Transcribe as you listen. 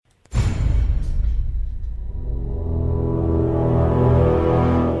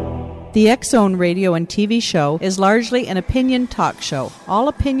The X-Zone radio and TV show is largely an opinion talk show. All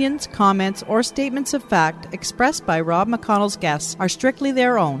opinions, comments, or statements of fact expressed by Rob McConnell's guests are strictly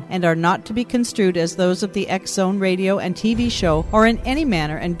their own and are not to be construed as those of the X-Zone radio and TV show or in any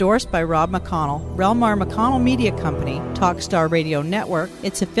manner endorsed by Rob McConnell, Relmar McConnell Media Company, Talkstar Radio Network,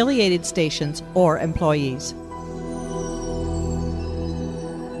 its affiliated stations, or employees.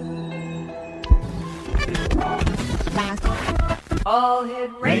 All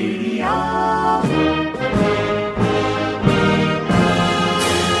Hit Radio.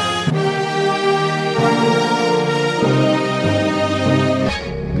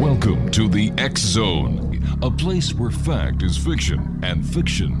 Welcome to the X-Zone, a place where fact is fiction and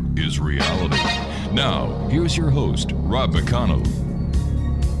fiction is reality. Now, here's your host, Rob McConnell.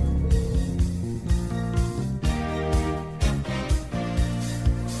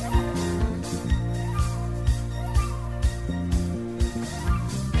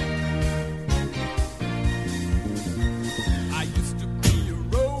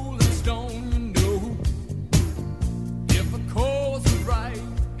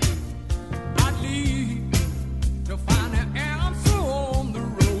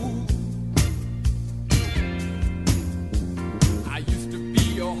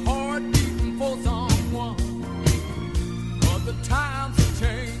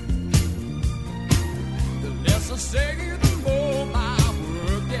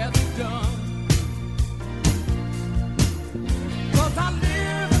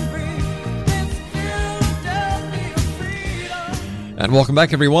 And welcome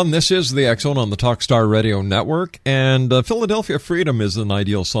back, everyone. This is the X-Zone on the Talkstar Radio Network. And Philadelphia Freedom is an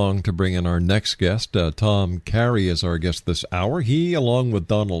ideal song to bring in our next guest. Tom Carey is our guest this hour. He, along with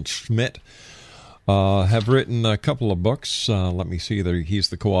Donald Schmidt, have written a couple of books. Let me see. He's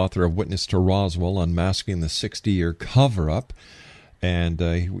the co-author of Witness to Roswell, Unmasking the 60-Year Cover-Up. And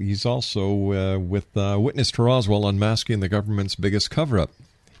he's also with Witness to Roswell, Unmasking the Government's Biggest Cover-Up.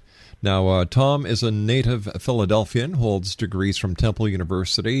 Now, Tom is a native Philadelphian, holds degrees from Temple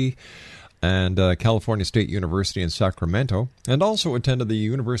University and California State University in Sacramento, and also attended the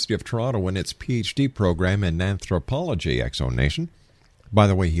University of Toronto in its PhD program in anthropology, X-Zone Nation. By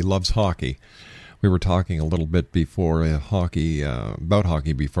the way, he loves hockey. We were talking a little bit before about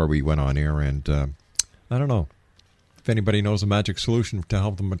hockey before we went on air, and I don't know. If anybody knows a magic solution to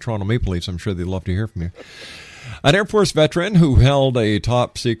help the Toronto Maple Leafs, I'm sure they'd love to hear from you. An Air Force veteran who held a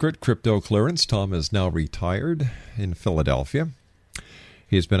top-secret crypto clearance, Tom is now retired in Philadelphia.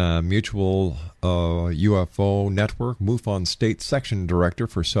 He's been a Mutual UFO Network MUFON State Section Director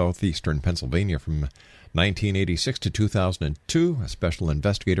for southeastern Pennsylvania from 1986 to 2002, a special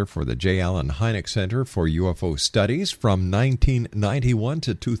investigator for the J. Allen Hynek Center for UFO Studies from 1991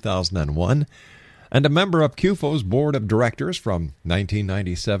 to 2001, and a member of CUFO's Board of Directors from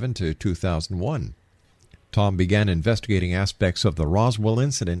 1997 to 2001. Tom began investigating aspects of the Roswell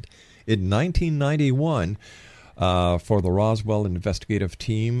incident in 1991 for the Roswell investigative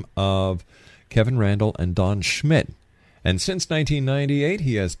team of Kevin Randall and Don Schmidt. And since 1998,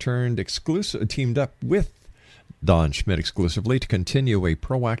 he has teamed up with Don Schmidt exclusively to continue a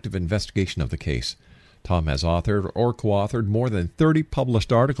proactive investigation of the case. Tom has authored or co-authored more than 30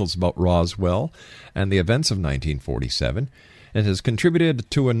 published articles about Roswell and the events of 1947, and has contributed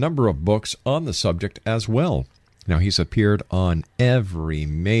to a number of books on the subject as well. Now, he's appeared on every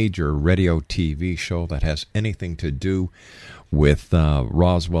major radio TV show that has anything to do with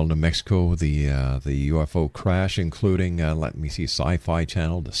Roswell, New Mexico, the UFO crash, including, Sci-Fi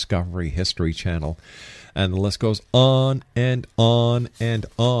Channel, Discovery, History Channel, and the list goes on and on and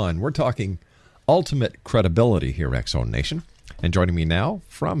on. We're talking ultimate credibility here, X-Zone Nation. And joining me now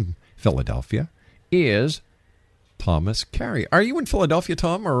from Philadelphia is Thomas Carey. Are you in Philadelphia,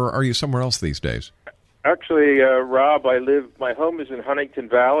 Tom, or are you somewhere else these days? Actually, Rob, my home is in Huntington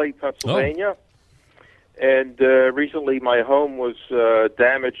Valley, Pennsylvania. Oh. And recently my home was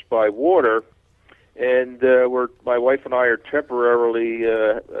damaged by water, and my wife and I are temporarily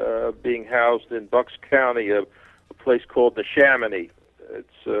being housed in Bucks County, a place called Neshaminy.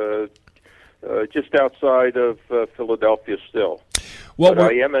 It's just outside of Philadelphia still. Well,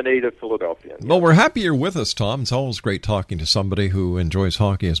 I am a native Philadelphian. Well, we're happy you're with us, Tom. It's always great talking to somebody who enjoys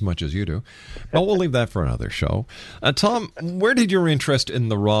hockey as much as you do. But we'll leave that for another show. Tom, where did your interest in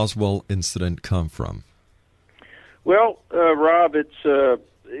the Roswell incident come from? Well, Rob, it's an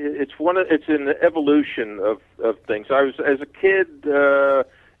evolution of things. I was, as a kid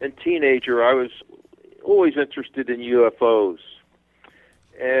and teenager, I was always interested in UFOs.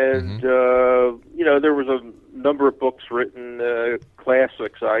 And, there was a number of books written,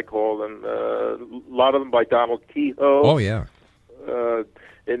 classics, I call them, a lot of them by Donald Kehoe. Oh, yeah.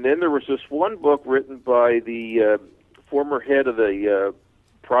 And then there was this one book written by the former head of the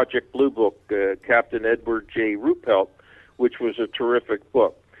Project Blue Book, Captain Edward J. Ruppelt, which was a terrific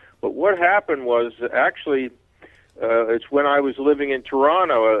book. But what happened was, actually, it's when I was living in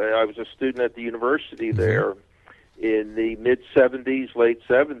Toronto. I was a student at the university there in the mid-'70s, late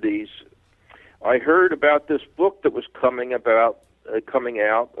 '70s. I heard about this book that was coming out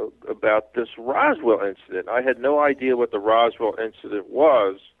about this Roswell incident. I had no idea what the Roswell incident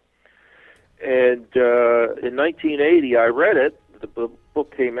was. And in 1980, I read it. The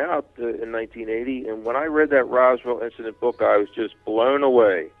book came out in 1980, and when I read that Roswell incident book, I was just blown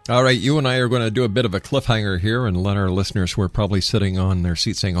away. All right, you and I are going to do a bit of a cliffhanger here and let our listeners who are probably sitting on their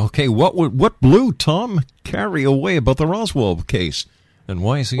seats saying, okay, what blew Tom Carey away about the Roswell case? And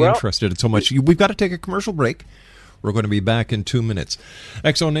why is he interested in so much? We've got to take a commercial break. We're going to be back in 2 minutes.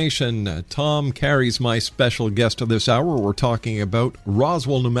 Exonation, Tom Carey's my special guest of this hour. We're talking about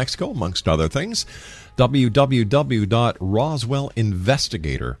Roswell, New Mexico, amongst other things.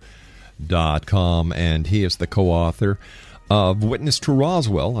 www.roswellinvestigator.com, and he is the co-author of Witness to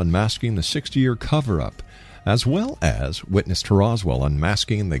Roswell, Unmasking the 60-Year Cover-Up, as well as Witness to Roswell,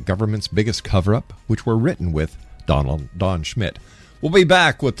 Unmasking the Government's Biggest Cover-Up, which were written with Don Schmidt. We'll be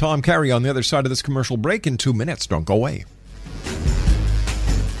back with Tom Carey on the other side of this commercial break in 2 minutes. Don't go away.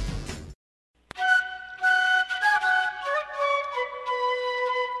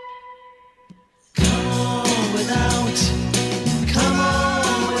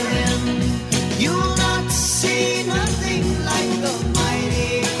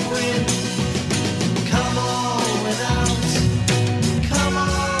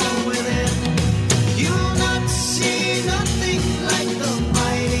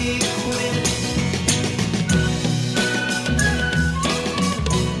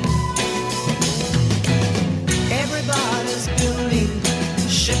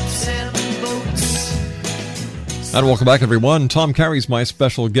 And welcome back, everyone. Tom Carey's my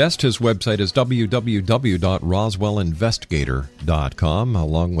special guest. His website is www.roswellinvestigator.com.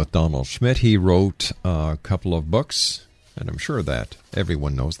 Along with Donald Schmidt, he wrote a couple of books, and I'm sure that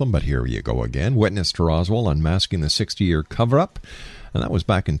everyone knows them, but here you go again. Witness to Roswell, Unmasking the 60-Year Cover-Up, and that was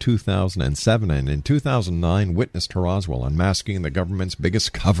back in 2007. And in 2009, Witness to Roswell, Unmasking the Government's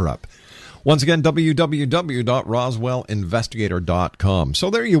Biggest Cover-Up. Once again, www.roswellinvestigator.com.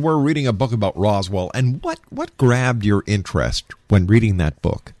 So there you were reading a book about Roswell, and what grabbed your interest when reading that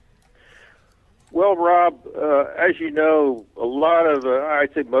book? Well, Rob, as you know, a lot of,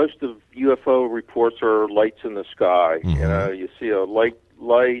 I'd say most of UFO reports are lights in the sky. Mm-hmm. You know, you see a light,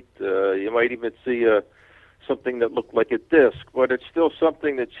 you might even see something that looked like a disc, but it's still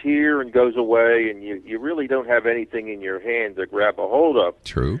something that's here and goes away, and you really don't have anything in your hand to grab a hold of.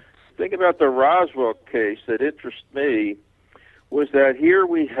 True. The thing about the Roswell case that interests me was that here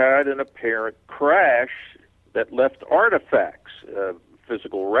we had an apparent crash that left artifacts,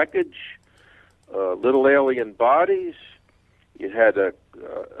 physical wreckage, little alien bodies. You had a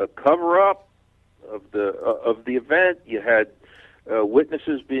cover-up of the event. You had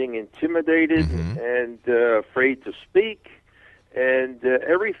witnesses being intimidated and afraid to speak, and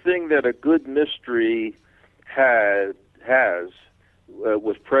everything that a good mystery has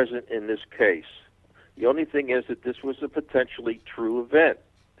was present in this case. The only thing is that this was a potentially true event.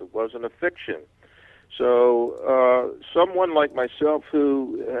 It wasn't a fiction. So someone like myself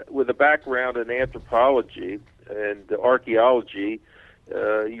who, with a background in anthropology and archaeology,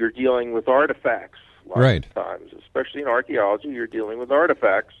 you're dealing with artifacts lots of times, especially in archaeology, you're dealing with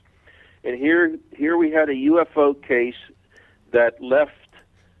artifacts. And here we had a UFO case that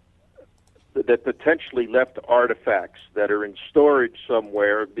potentially left artifacts that are in storage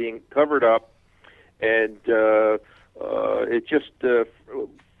somewhere, being covered up, and it just,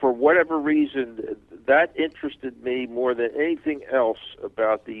 for whatever reason, that interested me more than anything else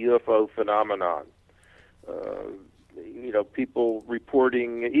about the UFO phenomenon. You know, people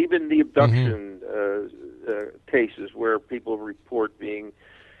reporting, even the abduction cases where people report being,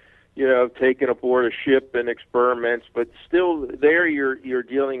 you know, taken aboard a ship and experiments, but still there you're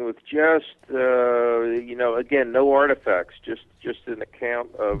dealing with just, you know, again, no artifacts, just an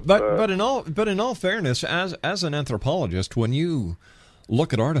account of. But in all fairness, as an anthropologist, when you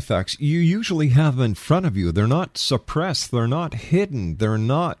look at artifacts, you usually have them in front of you. They're not suppressed. They're not hidden. They're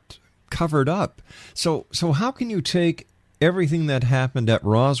not covered up. So how can you take everything that happened at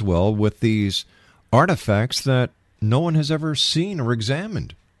Roswell with these artifacts that no one has ever seen or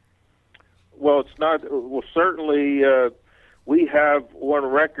examined? Well, it's not. Well, certainly we have on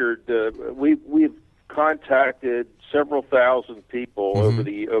record. We've contacted several thousand people over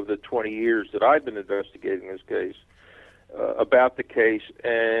the 20 years that I've been investigating this case, about the case,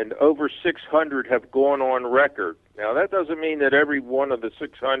 and over 600 have gone on record. Now, that doesn't mean that every one of the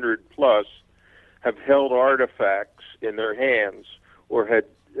 600 plus have held artifacts in their hands or had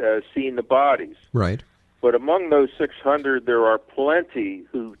seen the bodies. Right. But among those 600, there are plenty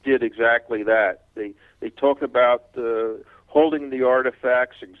who did exactly that. They talk about holding the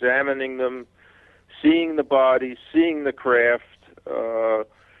artifacts, examining them, seeing the bodies, seeing the craft,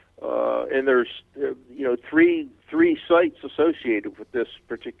 and there's three sites associated with this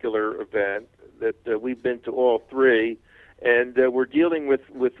particular event that we've been to all three, and we're dealing with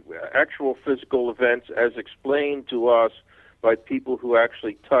actual physical events as explained to us by people who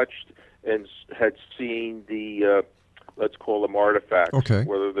actually touched and had seen the let's call them artifacts, okay,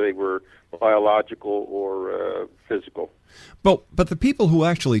 whether they were biological or physical. But the people who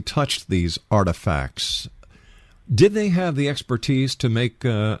actually touched these artifacts, did they have the expertise to make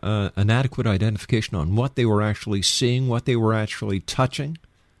an adequate identification on what they were actually seeing, what they were actually touching?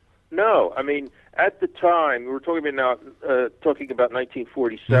 No. I mean, at the time, we're talking about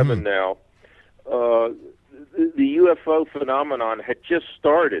 1947 now, the UFO phenomenon had just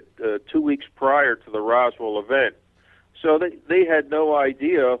started 2 weeks prior to the Roswell event. So they had no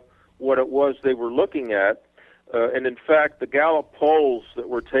idea what it was they were looking at. And in fact, the Gallup polls that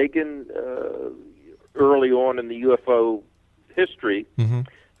were taken early on in the UFO history,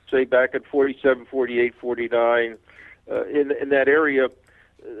 say back at 47, 48, 49, in that area,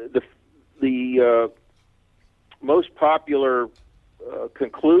 the most popular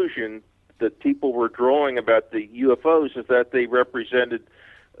conclusion that people were drawing about the UFOs is that they represented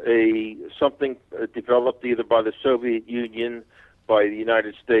something developed either by the Soviet Union, by the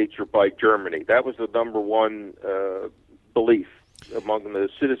United States, or by Germany. That was the number one belief among the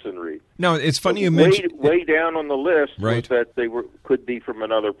citizenry. Now, it's funny you mentioned... Way down on the list was that they could be from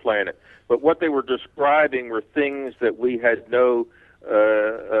another planet. But what they were describing were things that we had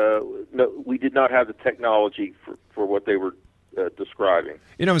we did not have the technology for what they were describing.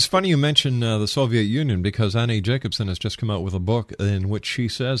 You know, it's funny you mention the Soviet Union, because Annie Jacobsen has just come out with a book in which she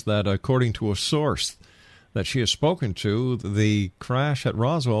says that, according to a source that she has spoken to, the crash at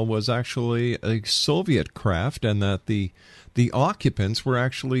Roswell was actually a Soviet craft, and that the occupants were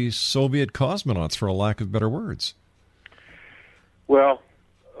actually Soviet cosmonauts, for a lack of better words. Well,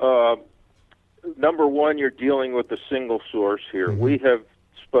 number one, you're dealing with a single source here. We have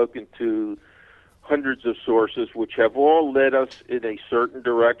spoken to hundreds of sources which have all led us in a certain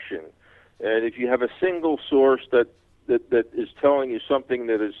direction. And if you have a single source that is telling you something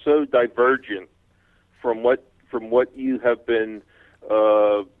that is so divergent from what you have been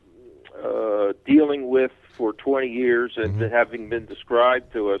dealing with for 20 years and having been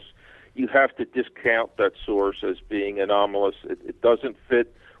described to us, you have to discount that source as being anomalous. It doesn't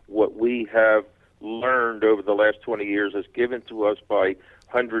fit what we have learned over the last 20 years as given to us by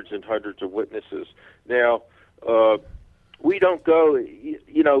hundreds and hundreds of witnesses. Now, we don't go,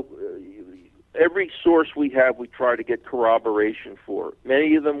 every source we have, we try to get corroboration for.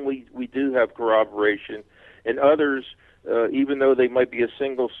 Many of them we do have corroboration, and others, even though they might be a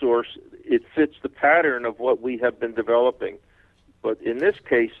single source, it fits the pattern of what we have been developing. But in this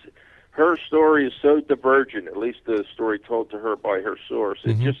case, her story is so divergent, at least the story told to her by her source,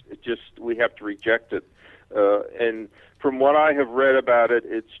 it just we have to reject it. And from what I have read about it,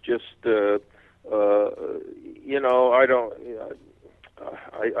 it's just, I'm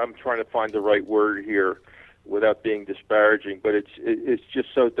trying to find the right word here without being disparaging, but it's just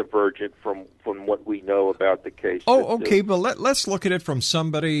so divergent from what we know about the case. Oh, okay, but let's look at it from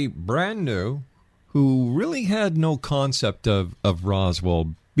somebody brand new who really had no concept of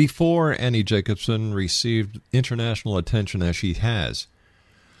Roswell before Annie Jacobsen received international attention as she has,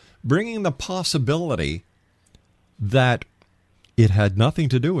 bringing the possibility that it had nothing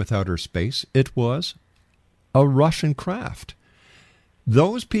to do with outer space. It was a Russian craft.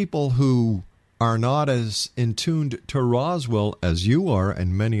 Those people who are not as in tuned to Roswell as you are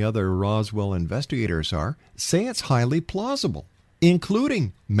and many other Roswell investigators are, say it's highly plausible,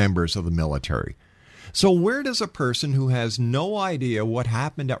 including members of the military. So where does a person who has no idea what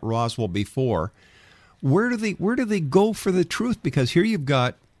happened at Roswell before, where do they go for the truth? Because here you've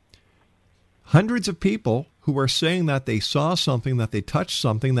got hundreds of people who are saying that they saw something, that they touched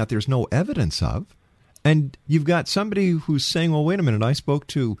something that there's no evidence of. And you've got somebody who's saying, well, wait a minute, I spoke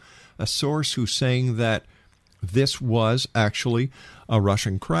to a source who's saying that this was actually a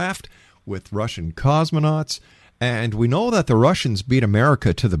Russian craft with Russian cosmonauts, And we know that the Russians beat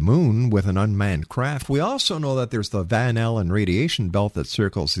America to the moon with an unmanned craft. We also know that there's the Van Allen radiation belt that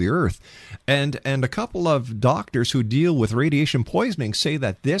circles the Earth. And a couple of doctors who deal with radiation poisoning say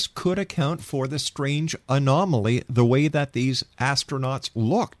that this could account for the strange anomaly, the way that these astronauts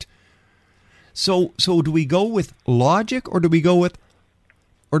looked. So do we go with logic or do we go with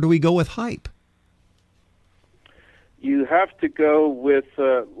hype? You have to go with,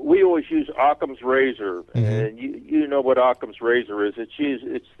 we always use Occam's razor, and you know what Occam's razor is.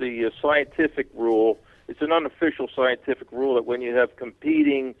 It's the scientific rule. It's an unofficial scientific rule that when you have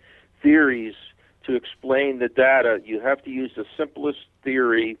competing theories to explain the data, you have to use the simplest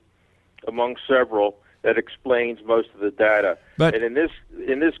theory among several that explains most of the data. And in this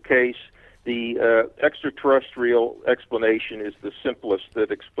case, the extraterrestrial explanation is the simplest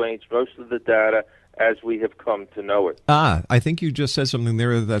that explains most of the data as we have come to know it. I think you just said something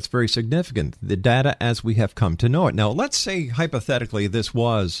there that's very significant. The data as we have come to know it. Now, let's say, hypothetically, this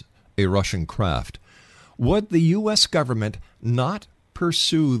was a Russian craft. Would the U.S. government not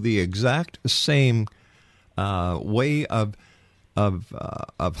pursue the exact same way of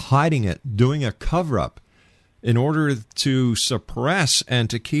hiding it, doing a cover-up, in order to suppress and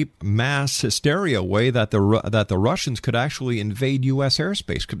to keep mass hysteria away that the Russians could actually invade U.S.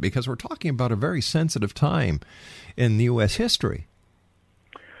 airspace? Because we're talking about a very sensitive time in U.S. history.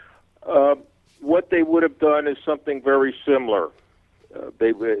 What they would have done is something very similar.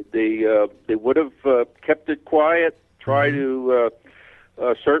 They would have kept it quiet, try to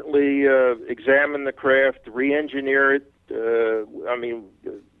certainly examine the craft, re-engineer it.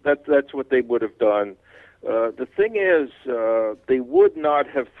 That's what they would have done. The thing is, they would not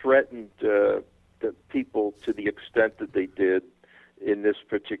have threatened the people to the extent that they did in this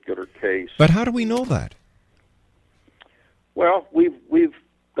particular case. But how do we know that? Well, we've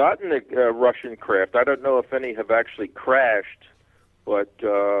gotten a Russian craft. I don't know if any have actually crashed, but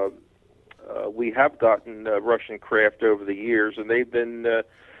we have gotten Russian craft over the years, and they've been.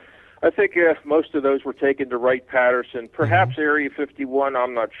 I think most of those were taken to Wright-Patterson, perhaps Area 51.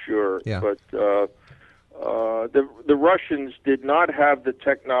 I'm not sure, but. The Russians did not have the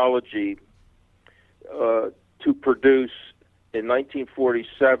technology to produce in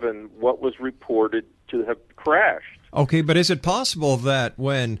 1947 what was reported to have crashed. Okay, but is it possible that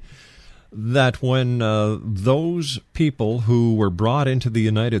when those people who were brought into the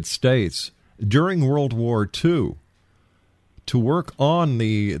United States during World War II to work on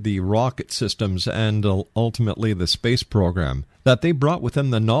the rocket systems and ultimately the space program, that they brought with them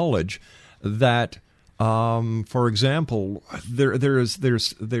the knowledge that for example, there's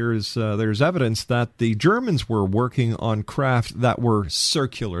evidence that the Germans were working on craft that were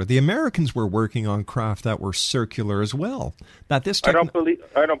circular. The Americans were working on craft that were circular as well. That this I don't believe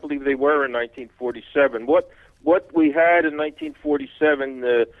they were in 1947. What we had in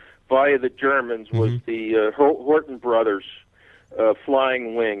 1947 via the Germans was the Horton brothers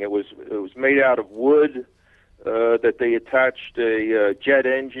flying wing. It was made out of wood that they attached a jet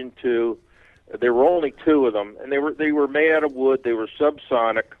engine to. There were only two of them, and they were made out of wood. They were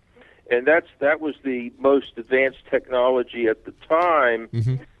subsonic, and that was the most advanced technology at the time.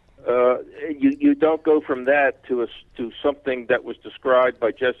 You don't go from that to something that was described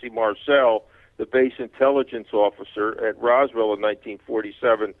by Jesse Marcel, the base intelligence officer at Roswell in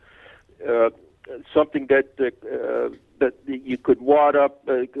 1947. Something that you could wad up,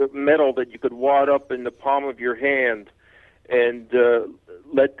 metal that you could wad up in the palm of your hand, and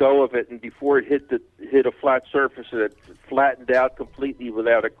let go of it, and before it hit a flat surface, it flattened out completely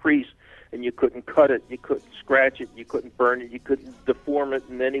without a crease, and you couldn't cut it, you couldn't scratch it, you couldn't burn it, you couldn't deform it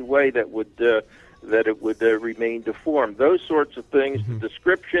in any way that it would remain deformed. Those sorts of things, the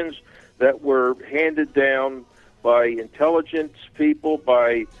descriptions that were handed down by intelligence people,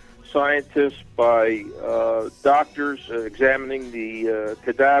 by scientists, by doctors examining the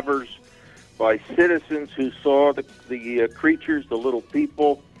cadavers, by citizens who saw the creatures, the little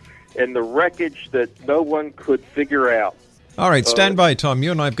people, and the wreckage that no one could figure out. All right, stand by, Tom.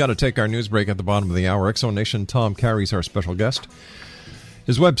 You and I have got to take our news break at the bottom of the hour. X-Zone Tom Carey's our special guest.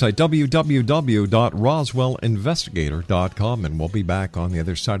 His website, www.roswellinvestigator.com, and we'll be back on the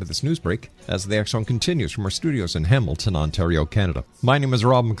other side of this news break as the X-Zone continues from our studios in Hamilton, Ontario, Canada. My name is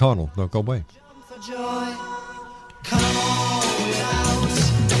Rob McConnell. Don't go away.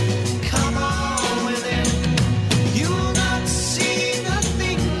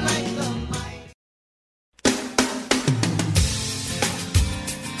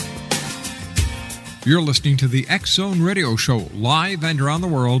 You're listening to the X-Zone Radio Show, live and around the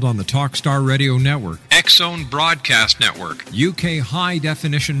world on the Talkstar Radio Network. X-Zone Broadcast Network, UK High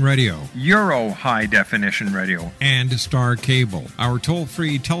Definition Radio, Euro High Definition Radio, and Star Cable. Our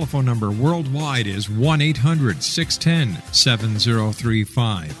toll-free telephone number worldwide is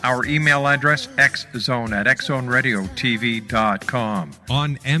 1-800-610-7035. Our email address, xzone@xzoneradiotv.com.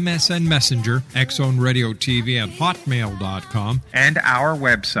 On MSN Messenger, xzoneradiotv@hotmail.com, and our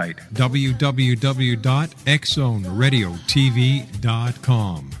website,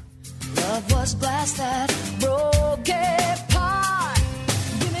 www.xzoneradiotv.com. Love was glass that broke apart.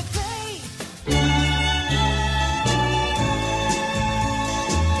 Give me faith.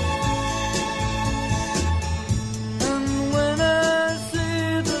 And when I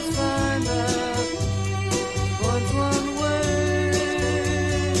see the sign that points one way,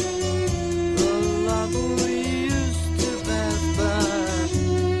 the life we used to pass by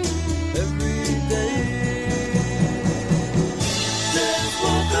every day. Just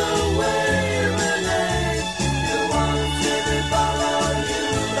walk away, Renee. You want to be follow you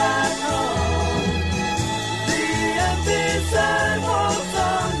back home. The empty sidewalks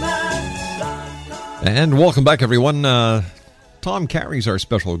on that. And welcome back, everyone. Tom Carey's our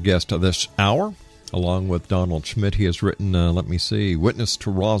special guest this hour, along with Donald Schmidt. He has written, Witness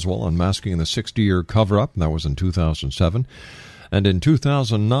to Roswell, Unmasking the 60-Year Cover-Up. That was in 2007. And in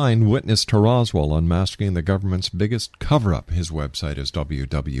 2009, Witness to Roswell, Unmasking the Government's Biggest Cover-Up. His website is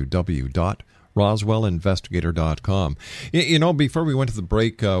www.roswellinvestigator.com. You know, before we went to the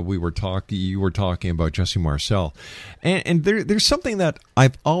break, you were talking about Jesse Marcel. And there's something that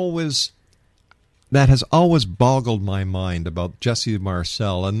has always boggled my mind about Jesse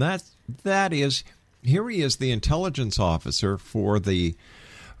Marcel, and that is, here he is, the intelligence officer for the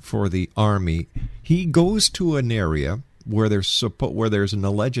Army. He goes to an area where there's an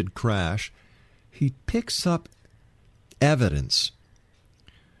alleged crash. He picks up evidence,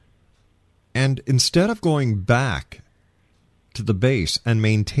 and instead of going back to the base and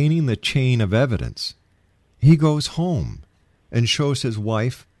maintaining the chain of evidence, he goes home and shows his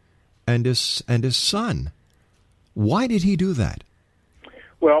wife and his son. Why did he do that?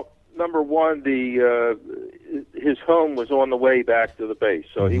 Well, number one, his home was on the way back to the base,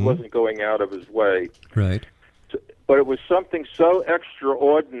 so he wasn't going out of his way. Right. But it was something so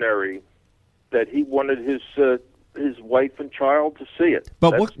extraordinary that he wanted his wife and child to see it.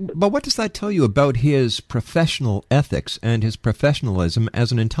 But what does that tell you about his professional ethics and his professionalism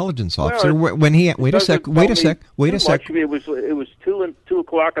as an intelligence officer? Well, when he wait a sec. It was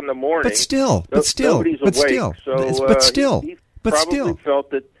 2:00 in the morning. But still. Nobody's awake. So he probably felt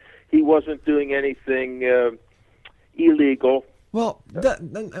that he wasn't doing anything illegal. Well,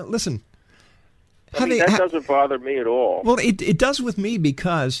 listen. That doesn't bother me at all. Well, it does with me,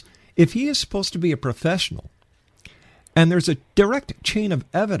 because if he is supposed to be a professional, and there's a direct chain of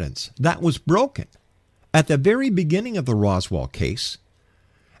evidence that was broken at the very beginning of the Roswell case,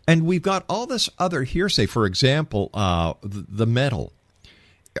 and we've got all this other hearsay, for example, the metal.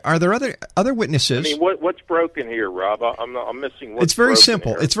 Are there other witnesses? I mean, what's broken here, Rob? I'm missing what's It's very broken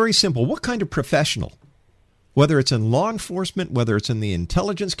simple. here. It's very simple. What kind of professional, whether it's in law enforcement, whether it's in the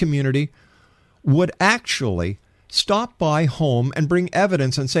intelligence community, would actually stop by home and bring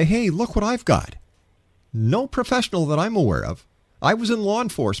evidence and say, hey, look what I've got? No professional that I'm aware of. I was in law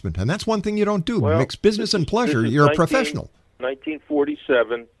enforcement, and that's one thing you don't do. Well, Mix business and pleasure. You're a professional.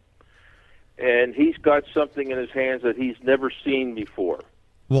 1947, and he's got something in his hands that he's never seen before.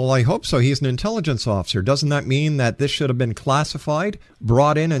 Well, I hope so. He's an intelligence officer. Doesn't that mean that this should have been classified,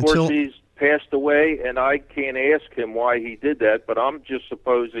 brought in Of until... course, he's passed away, and I can't ask him why he did that, but I'm just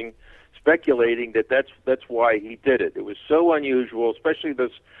speculating that that's why he did it. It was so unusual, especially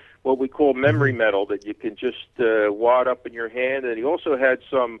this what we call memory metal that you can just wad up in your hand. And he also had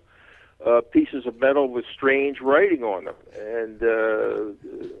some pieces of metal with strange writing on them. And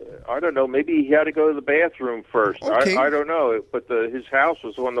I don't know, maybe he had to go to the bathroom first. Okay. I don't know, but his house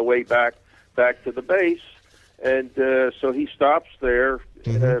was on the way back to the base, and so he stops there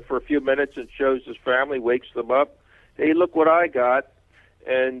for a few minutes and shows his family, wakes them up. Hey, look what I got.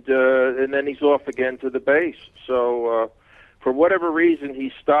 And then he's off again to the base. So for whatever reason,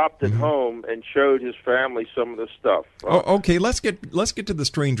 he stopped at home and showed his family some of the stuff. Okay, let's get to the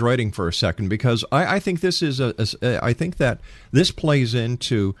strange writing for a second, because I think this is I think that this plays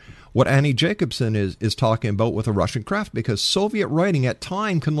into what Annie Jacobson is talking about with a Russian craft, because Soviet writing at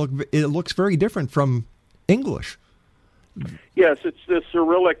time looks very different from English. Yes, it's the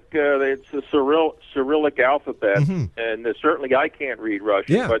Cyrillic. It's the Cyrillic alphabet, and certainly I can't read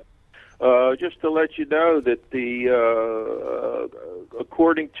Russian. Yeah. But just to let you know that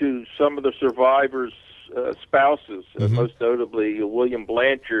according to some of the survivors' spouses, most notably William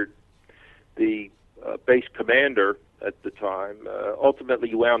Blanchard, the base commander at the time. Ultimately,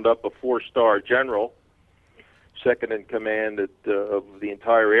 he wound up a 4-star general, second in command of the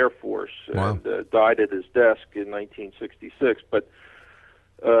entire Air Force, Wow. and died at his desk in 1966. But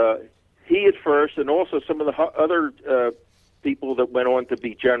he at first, and also some of the other people that went on to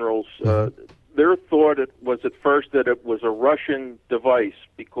be generals, their thought it was at first that it was a Russian device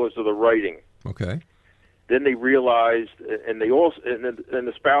because of the writing. Okay. Then they realized, and they also, and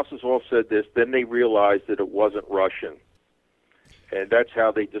the spouses all said this. Then they realized that it wasn't Russian, and that's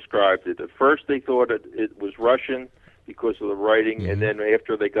how they described it. At first, they thought it was Russian because of the writing, and then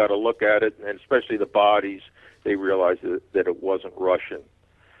after they got a look at it, and especially the bodies, they realized that it wasn't Russian.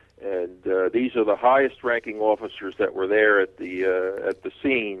 And these are the highest-ranking officers that were there at the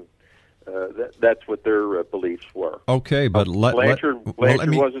scene. That's what their beliefs were. Okay, but Blanchard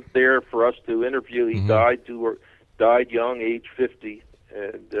wasn't there for us to interview. He died young, age 50,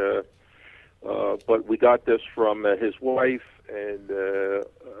 and but we got this from his wife and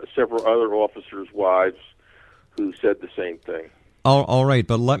several other officers' wives who said the same thing. All right,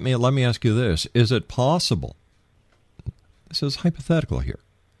 but let me ask you this: is it possible? This is hypothetical here,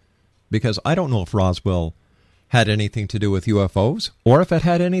 because I don't know if Roswell had anything to do with UFOs, or if it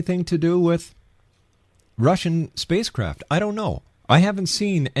had anything to do with Russian spacecraft. I don't know. I haven't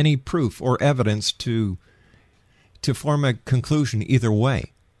seen any proof or evidence to form a conclusion either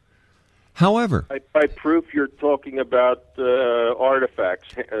way. However, by proof, you're talking about artifacts,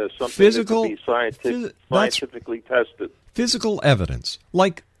 something physical, that can be scientifically tested. Physical evidence.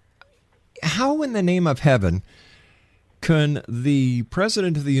 Like, how in the name of heaven can the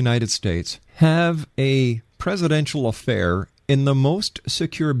President of the United States have a presidential affair in the most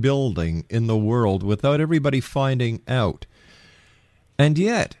secure building in the world without everybody finding out? And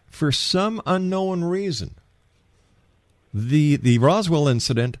yet, for some unknown reason, the Roswell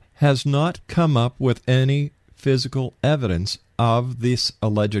incident has not come up with any physical evidence of this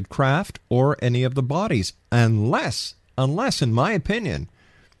alleged craft or any of the bodies, unless, in my opinion,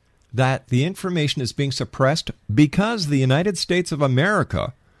 that the information is being suppressed because the United States of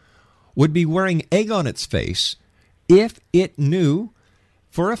America would be wearing egg on its face if it knew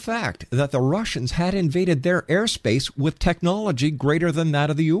for a fact that the Russians had invaded their airspace with technology greater than that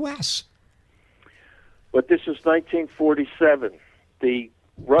of the U.S. But this is 1947. The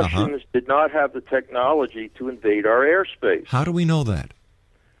Russians did not have the technology to invade our airspace. How do we know that?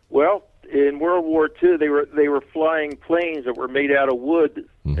 Well, in World War II, they were flying planes that were made out of wood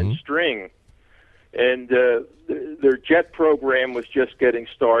and string, and their jet program was just getting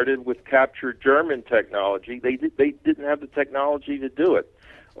started with captured German technology. They didn't have the technology to do it.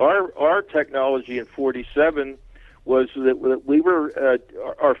 Our technology in 47 was that we were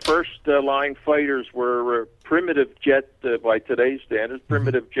our first line fighters were primitive jet by today's standards,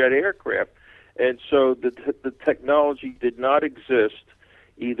 primitive jet aircraft, and so the technology did not exist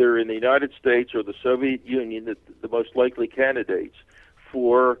either in the United States or the Soviet Union, the most likely candidates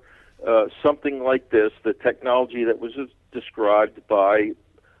for something like this, the technology that was described by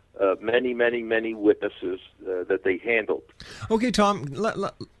many, many, many witnesses that they handled. Okay, Tom,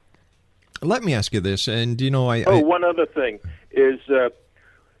 let me ask you this, and one other thing is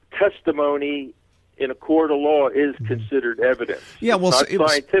testimony in a court of law is considered evidence. Yeah, well, it's not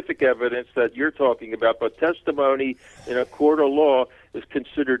scientific evidence that you're talking about, but testimony in a court of law is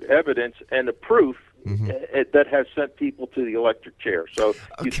considered evidence and a proof that has sent people to the electric chair. So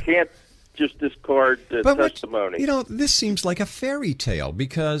you can't just discard testimony. This seems like a fairy tale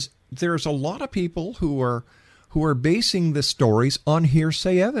because there's a lot of people who are basing the stories on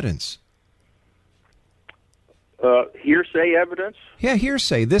hearsay evidence. Hearsay evidence? Yeah,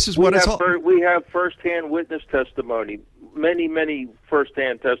 hearsay. This is what it's all. We have first-hand witness testimony, many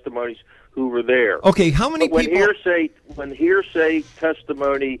first-hand testimonies who were there. Okay, how many people? When hearsay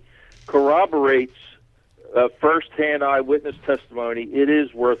testimony corroborates first-hand eyewitness testimony, it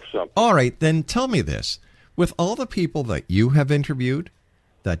is worth something. All right, then tell me this. With all the people that you have interviewed,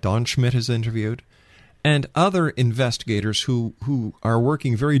 that Don Schmidt has interviewed, and other investigators who are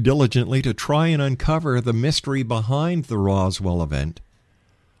working very diligently to try and uncover the mystery behind the Roswell event,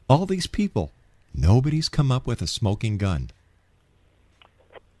 all these people, nobody's come up with a smoking gun.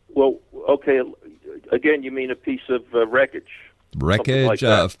 Well, okay, again, you mean a piece of wreckage? Wreckage,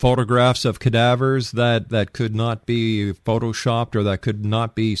 like photographs of cadavers that could not be photoshopped or that could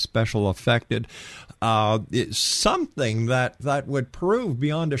not be special effected. Something that would prove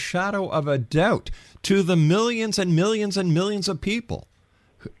beyond a shadow of a doubt to the millions and millions and millions of people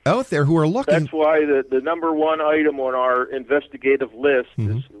out there who are looking. That's why the number one item on our investigative list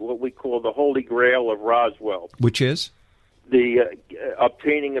is what we call the Holy Grail of Roswell. Which is? The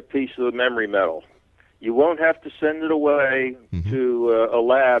obtaining a piece of the memory metal You won't have to send it away to a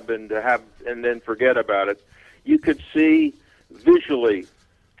lab and then forget about it. You could see visually,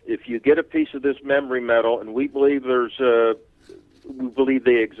 if you get a piece of this memory metal, and we believe they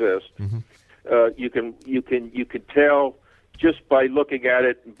exist. You can tell just by looking at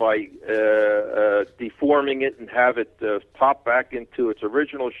it, and by deforming it and have it pop back into its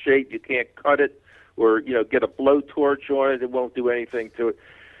original shape. You can't cut it or get a blowtorch on it. It won't do anything to it.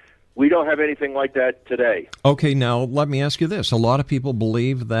 We don't have anything like that today. Okay, now let me ask you this. A lot of people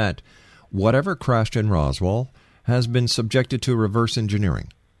believe that whatever crashed in Roswell has been subjected to reverse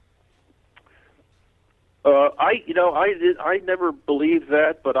engineering. I never believed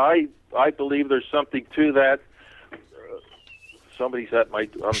that, but I believe there's something to that. Somebody's at my.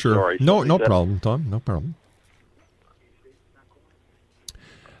 I'm sure. sorry. No problem, Tom. No problem.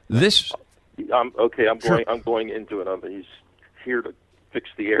 This. Okay. I'm Sure. going into another. He's here to fix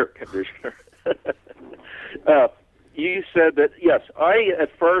the air conditioner. You said that, yes.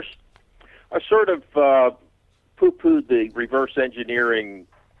 At first, I sort of poo-pooed the reverse engineering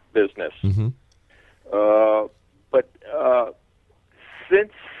business. But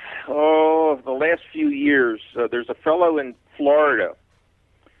since the last few years, there's a fellow in Florida.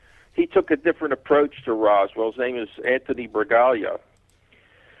 He took a different approach to Roswell. His name is Anthony Bragalia.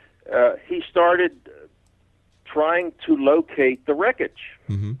 He started trying to locate the wreckage.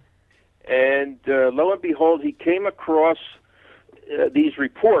 And lo and behold, he came across these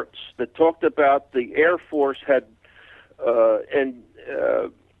reports that talked about the Air Force had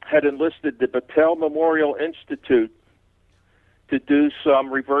enlisted the Battelle Memorial Institute to do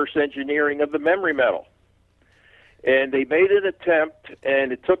some reverse engineering of the memory metal. And they made an attempt,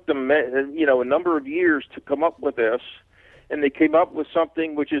 and it took them a number of years to come up with this. And they came up with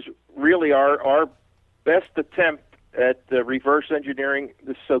something which is really our best attempt at reverse engineering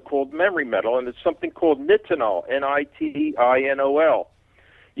the so-called memory metal, and it's something called nitinol, N-I-T-I-N-O-L.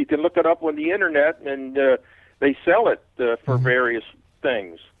 You can look it up on the internet, and they sell it for various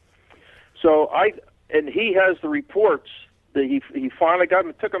things. So he has the reports that he finally got them.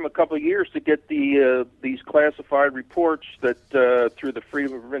 It took him a couple of years to get these classified reports that through the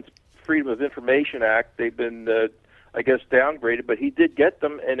Freedom of Information Act they've been downgraded, but he did get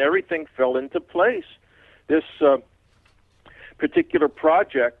them, and everything fell into place. This particular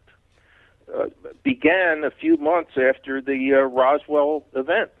project began a few months after the Roswell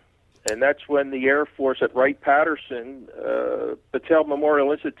event, and that's when the Air Force at Wright-Patterson, Battelle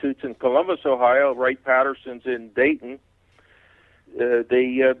Memorial Institute's in Columbus, Ohio, Wright-Patterson's in Dayton,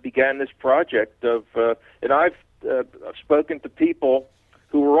 they began this project of, and I've spoken to people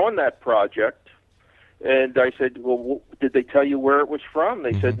who were on that project, and I said, well, did they tell you where it was from?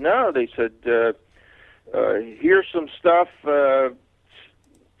 They said, no. They said, here's some stuff, find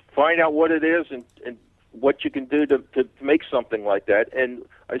out what it is and what you can do to make something like that. And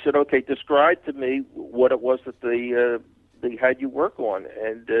I said, okay, describe to me what it was that they had you work on.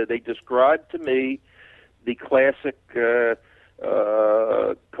 And they described to me the classic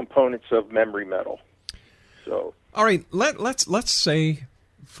components of memory metal. So, all right, let's say,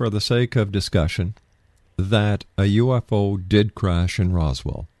 for the sake of discussion, that a UFO did crash in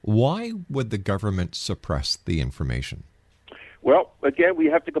Roswell. Why would the government suppress the information? Well, again, we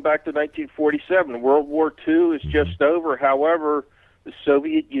have to go back to 1947. World War II is just over. However, the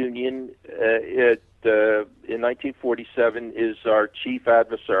Soviet Union in 1947 is our chief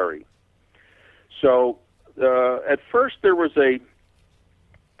adversary. So at first there was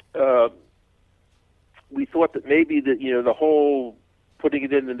we thought that maybe the whole putting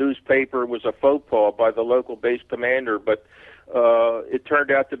it in the newspaper was a faux pas by the local base commander, but it turned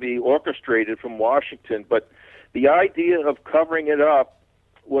out to be orchestrated from Washington. But the idea of covering it up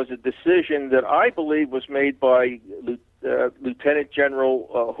was a decision that I believe was made by Lieutenant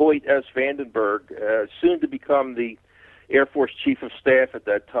General Hoyt S. Vandenberg, soon to become the Air Force Chief of Staff at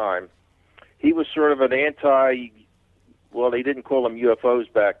that time. He was sort of an well, they didn't call them UFOs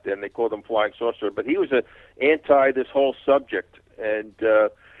back then, they called them flying saucer, but he was anti this whole subject. And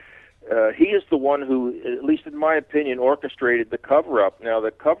he is the one who, at least in my opinion, orchestrated the cover-up. Now, the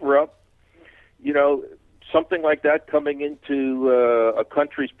cover-up, something like that coming into a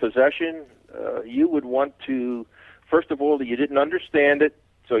country's possession, you would want to, first of all, you didn't understand it,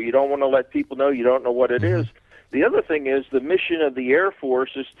 so you don't want to let people know you don't know what it is. The other thing is the mission of the Air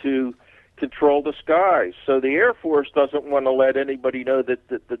Force is to control the skies. So the Air Force doesn't want to let anybody know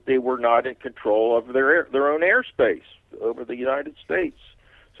that they were not in control of their own airspace over the United States.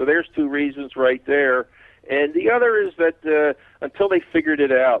 So there's two reasons right there. And the other is that until they figured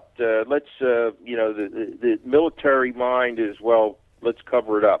it out, the military mind is, well, let's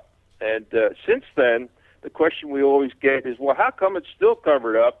cover it up. And since then, the question we always get is, well, how come it's still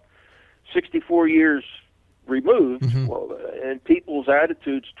covered up 64 years removed? Mm-hmm. Well, and people's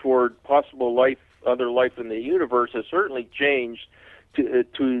attitudes toward possible life, other life in the universe, has certainly changed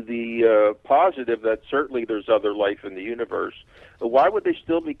to the positive that certainly there's other life in the universe. Why would they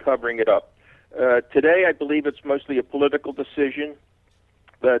still be covering it up? Today, I believe it's mostly a political decision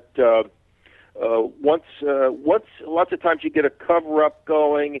that once lots of times you get a cover-up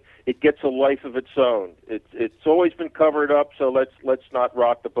going, it gets a life of its own. It's always been covered up, so let's not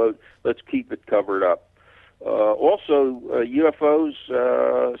rock the boat. Let's keep it covered up. Also, UFOs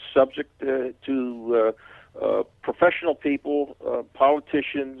subject to professional people,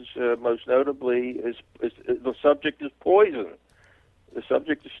 politicians, most notably, is the subject is poison. The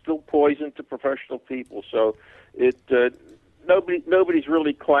subject is still poison to professional people. So nobody's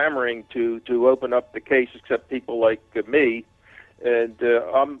really clamoring to open up the case except people like me, and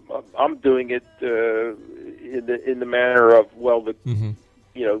I'm doing it in the manner of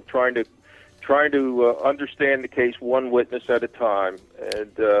trying to understand the case one witness at a time,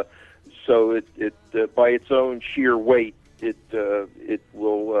 and so it by its own sheer weight it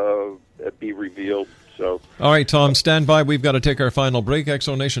will be revealed. So, all right, Tom, stand by. We've got to take our final break.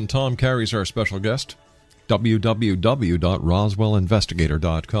 Exonation Tom Carey's our special guest.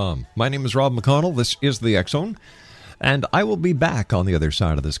 www.roswellinvestigator.com. My name is Rob McConnell. This is the X-Zone, and I will be back on the other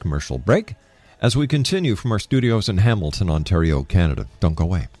side of this commercial break as we continue from our studios in Hamilton, Ontario, Canada. Don't go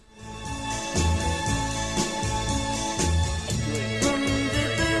away.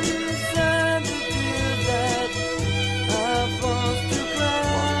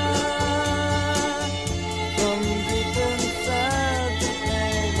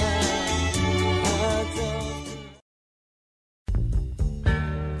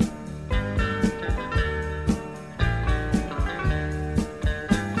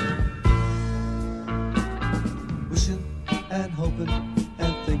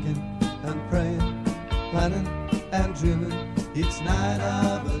 Each night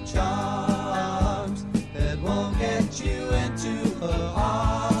of a charms that won't get you into her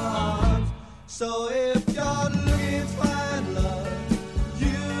arms. So if you're looking to find love,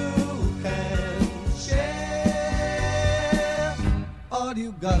 you can share. All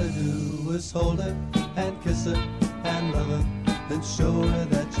you gotta do is hold her and kiss her and love her, then show her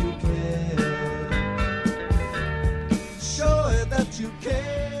that you care. Show her that you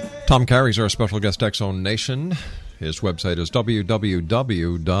care. Tom Carey's our special guest, X-Zone Nation. His website is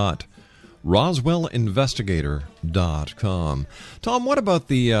www.roswellinvestigator.com. Tom, what about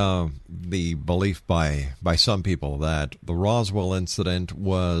the belief by some people that the Roswell incident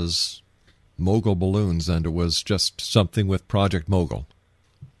was mogul balloons and it was just something with Project Mogul?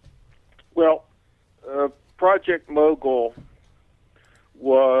 Well, Project Mogul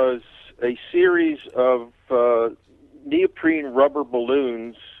was a series of neoprene rubber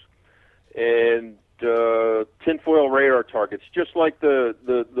balloons and tinfoil radar targets, just like the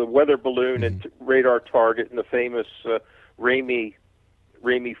weather balloon and radar target in the famous Ramey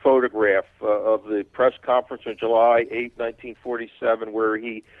photograph of the press conference on July 8, 1947, where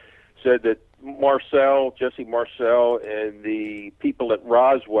he said that Jesse Marcel, and the people at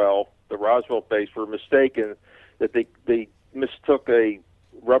Roswell, the Roswell base, were mistaken, that they mistook a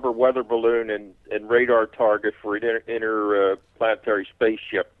rubber weather balloon and radar target for an interplanetary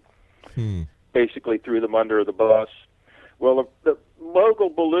spaceship. Basically threw them under the bus. Well, the Mogul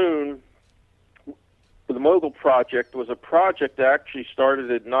balloon, the Mogul project, was a project that actually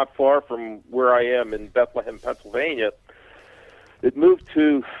started not far from where I am in Bethlehem, Pennsylvania. It moved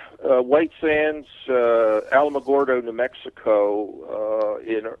to White Sands, Alamogordo, New Mexico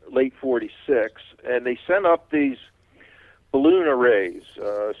in late 46, and they sent up these balloon arrays,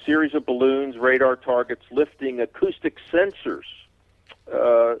 a series of balloons, radar targets, lifting acoustic sensors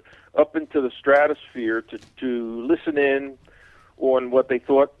up into the stratosphere to listen in on what they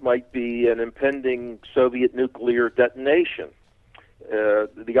thought might be an impending Soviet nuclear detonation.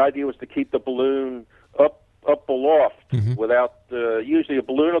 The idea was to keep the balloon up aloft without, usually a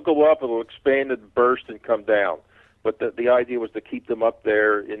balloon will go up, it will expand and burst and come down. But the idea was to keep them up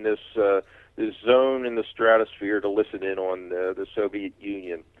there in this zone in the stratosphere to listen in on the Soviet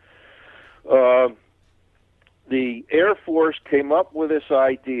Union. The Air Force came up with this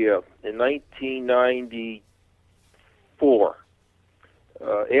idea in 1994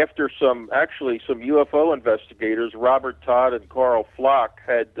 after some UFO investigators, Robert Todd and Carl Flock,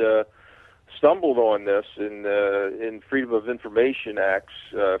 had stumbled on this in Freedom of Information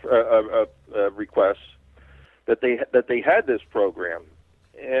Act's requests that they had this program,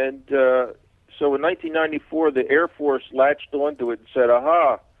 and so in 1994 the Air Force latched onto it and said,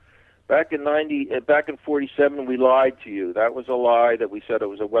 "Aha! Back in 47, we lied to you. That was a lie that we said it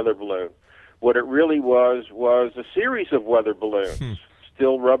was a weather balloon. What it really was a series of weather balloons.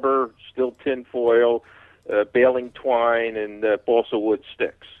 Still rubber, still tin foil, baling twine, and balsa wood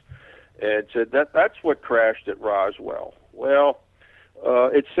sticks. And so that's what crashed at Roswell. Well,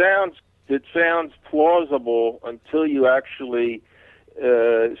 it sounds plausible until you actually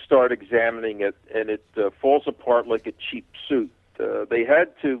start examining it, and it falls apart like a cheap suit. They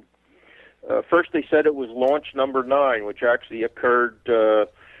had to. First, they said it was launch number 9, which actually occurred,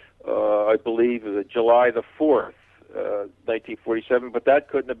 I believe, July the 4th, 1947. But that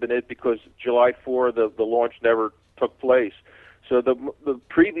couldn't have been it because July 4, the launch never took place. So the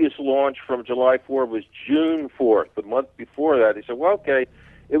previous launch from July 4 was June 4th, the month before that. He said, well, okay,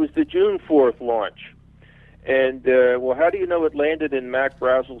 it was the June 4th launch. And, well, how do you know it landed in Mac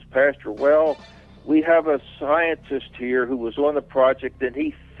Brazel's pasture? Well, we have a scientist here who was on the project, and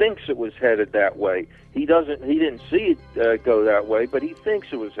he thinks it was headed that way. He didn't see it go that way, but he thinks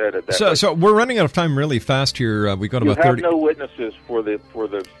it was headed that way. So we're running out of time really fast here. We got about 30. You have no witnesses for the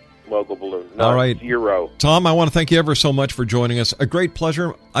mogul balloon. None. All right. 0. Tom, I want to thank you ever so much for joining us. A great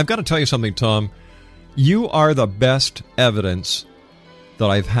pleasure. I've got to tell you something, Tom. You are the best evidence that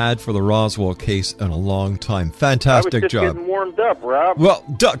I've had for the Roswell case in a long time. Fantastic I was just job. getting warmed up, Rob. Well,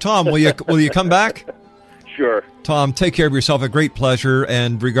 Tom, will you come back? Sure. Tom, take care of yourself. A great pleasure,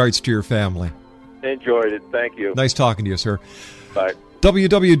 and regards to your family. Enjoyed it. Thank you. Nice talking to you, sir. Bye.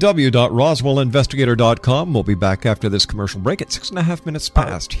 www.roswellinvestigator.com. We'll be back after this commercial break at 6.5 minutes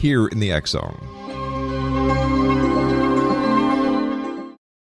past here in the X Zone.